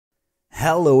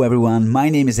Hello everyone, my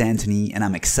name is Anthony and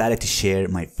I'm excited to share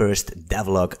my first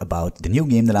devlog about the new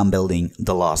game that I'm building,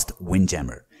 The Lost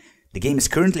Windjammer. The game is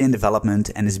currently in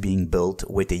development and is being built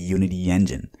with a Unity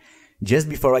engine. Just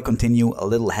before I continue, a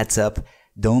little heads up,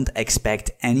 don't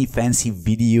expect any fancy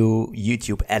video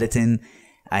YouTube editing.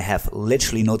 I have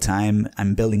literally no time.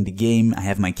 I'm building the game, I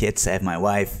have my kids, I have my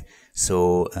wife,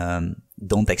 so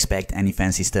don't expect any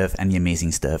fancy stuff, any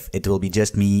amazing stuff. It will be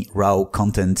just me, raw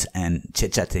content and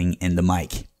chit-chatting in the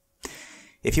mic.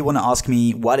 If you want to ask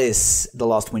me what is The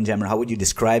Lost Windjammer, how would you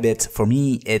describe it? For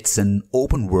me, it's an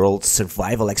open world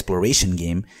survival exploration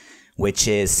game, which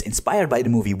is inspired by the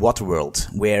movie Waterworld,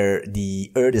 where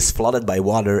the earth is flooded by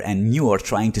water and you are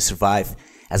trying to survive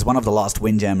as one of the lost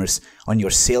windjammers on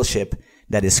your sail ship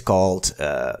that is called,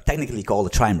 technically called a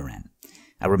trimaran.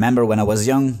 I remember when I was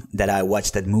young that I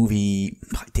watched that movie,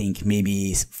 I think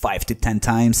maybe 5 to 10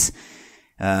 times,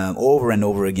 over and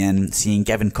over again, seeing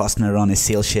Kevin Costner on his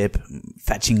sail ship,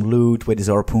 fetching loot with his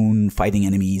harpoon, fighting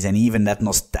enemies, and even that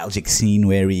nostalgic scene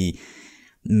where he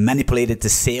manipulated the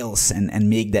sails and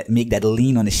make that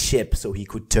lean on his ship so he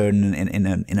could turn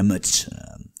in a much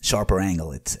sharper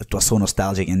angle. It was so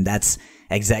nostalgic, and that's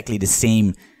exactly the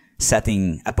same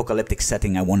setting, apocalyptic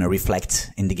setting I want to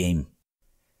reflect in the game.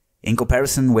 In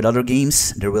comparison with other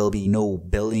games, there will be no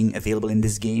building available in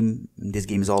this game. This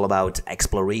game is all about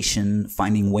exploration,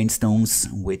 finding windstones,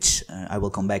 which I will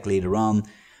come back later on,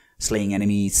 slaying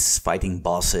enemies, fighting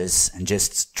bosses, and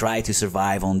just try to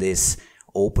survive on this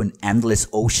open, endless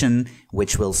ocean,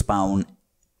 which will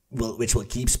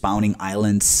keep spawning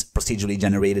islands, procedurally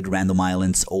generated random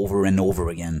islands over and over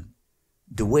again.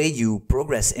 The way you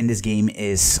progress in this game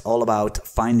is all about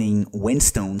finding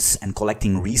windstones and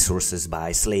collecting resources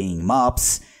by slaying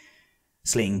mobs,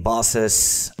 slaying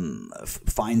bosses,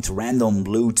 find random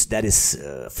loot that is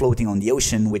floating on the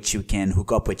ocean, which you can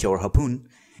hook up with your harpoon.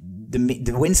 The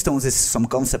windstones is some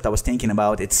concept I was thinking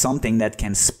about. It's something that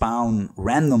can spawn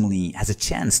randomly, has a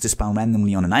chance to spawn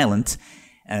randomly on an island,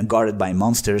 guarded by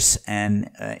monsters. And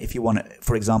if you want to,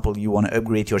 for example, you want to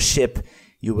upgrade your ship,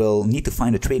 you will need to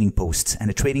find a trading post,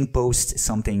 and a trading post is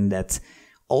something that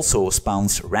also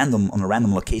spawns on a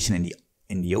random location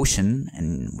in the ocean,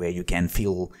 and where you can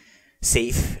feel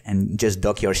safe and just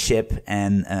dock your ship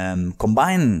and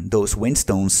combine those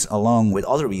windstones along with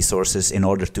other resources in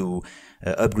order to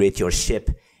upgrade your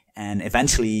ship and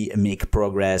eventually make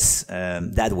progress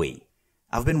that way.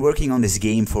 I've been working on this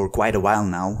game for quite a while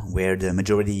now, where the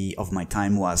majority of my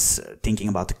time was thinking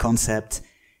about the concept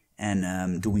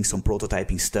and doing some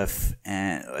prototyping stuff,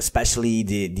 and especially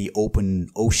the open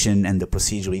ocean and the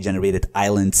procedurally generated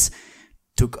islands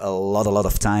took a lot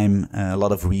of time, a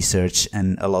lot of research,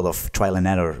 and a lot of trial and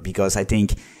error, because I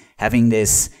think having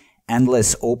this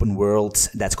endless open world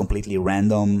that's completely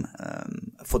random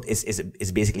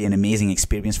is basically an amazing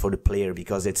experience for the player,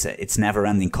 because it's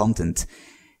never-ending content.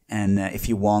 And if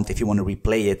you want to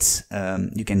replay it,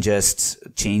 you can just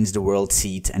change the world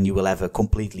seat and you will have a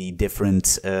completely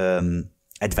different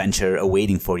adventure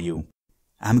awaiting for you.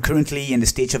 I'm currently in the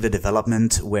stage of the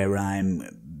development where I'm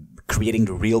creating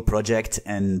the real project,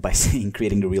 and by saying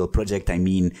creating the real project, I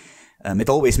mean, it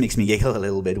always makes me giggle a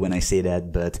little bit when I say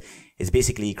that, but it's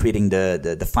basically creating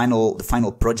the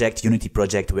final project, Unity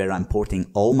project, where I'm porting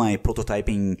all my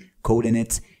prototyping code in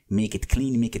it, make it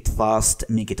clean, make it fast,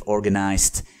 make it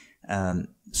organized.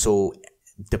 So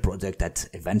the project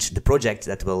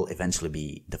that will eventually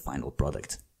be the final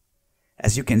product.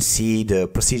 As you can see, the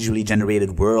procedurally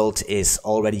generated world is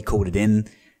already coded in.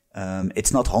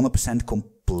 It's not 100%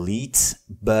 complete,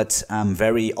 but I'm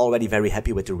already very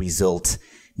happy with the result.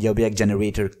 The object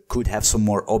generator could have some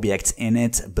more objects in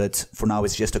it, but for now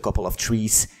it's just a couple of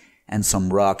trees and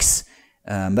some rocks.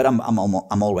 But I'm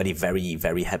already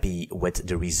very happy with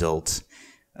the result.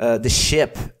 The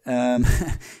ship,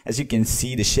 as you can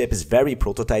see, the ship is very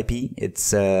prototypey.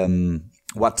 It's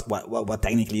what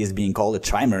technically is being called a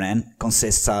trimaran,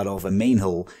 consists out of a main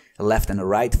hull, a left and a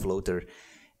right floater,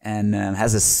 and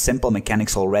has a simple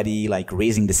mechanics already, like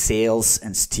raising the sails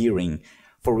and steering.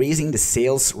 For raising the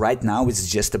sails, right now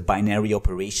it's just a binary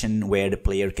operation where the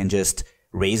player can just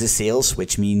raise the sails,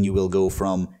 which means you will go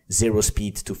from 0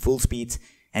 speed to full speed,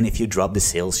 and if you drop the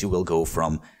sails, you will go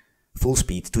from full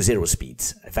speed to 0 speed.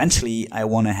 Eventually, I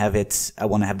want to have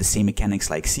the same mechanics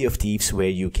like Sea of Thieves, where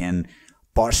you can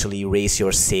partially raise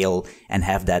your sail and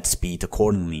have that speed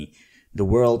accordingly. The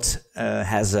world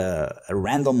has a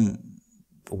random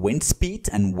wind speed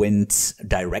and wind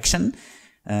direction,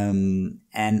 and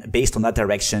based on that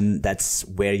direction, that's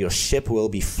where your ship will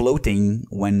be floating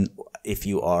if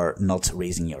you are not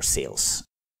raising your sails.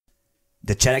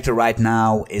 The character right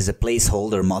now is a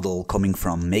placeholder model coming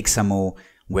from Mixamo,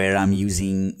 where I'm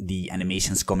using the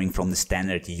animations coming from the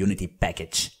standard Unity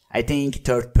package. I think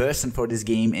third person for this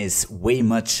game is way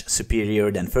much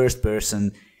superior than first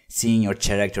person, seeing your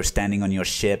character standing on your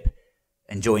ship,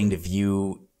 enjoying the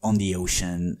view on the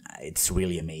ocean. It's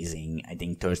really amazing. I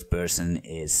think third person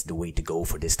is the way to go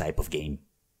for this type of game.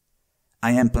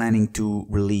 I am planning to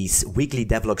release weekly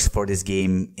devlogs for this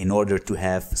game in order to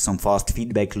have some fast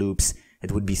feedback loops.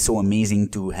 It would be so amazing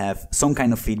to have some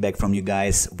kind of feedback from you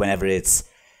guys, whenever it's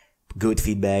good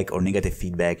feedback or negative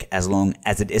feedback. As long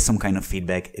as it is some kind of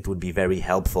feedback, it would be very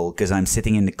helpful, because I'm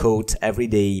sitting in the code every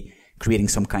day creating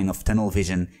some kind of tunnel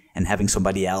vision, and having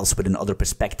somebody else with another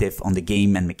perspective on the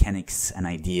game and mechanics and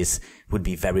ideas would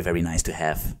be very, very nice to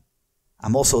have.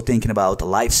 I'm also thinking about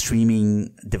live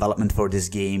streaming development for this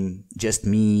game, just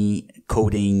me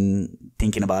coding,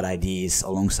 thinking about ideas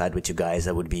alongside with you guys.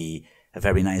 That would be a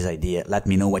very nice idea. Let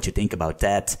me know what you think about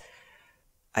that.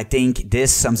 I think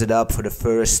this sums it up for the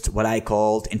first, what I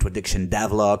called introduction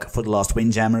devlog for The Lost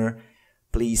Windjammer.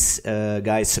 Please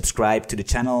guys, subscribe to the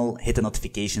channel, hit the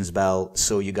notifications bell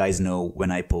so you guys know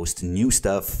when I post new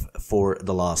stuff for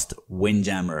The Lost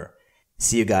Windjammer.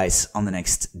 See you guys on the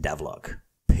next devlog.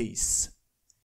 Peace.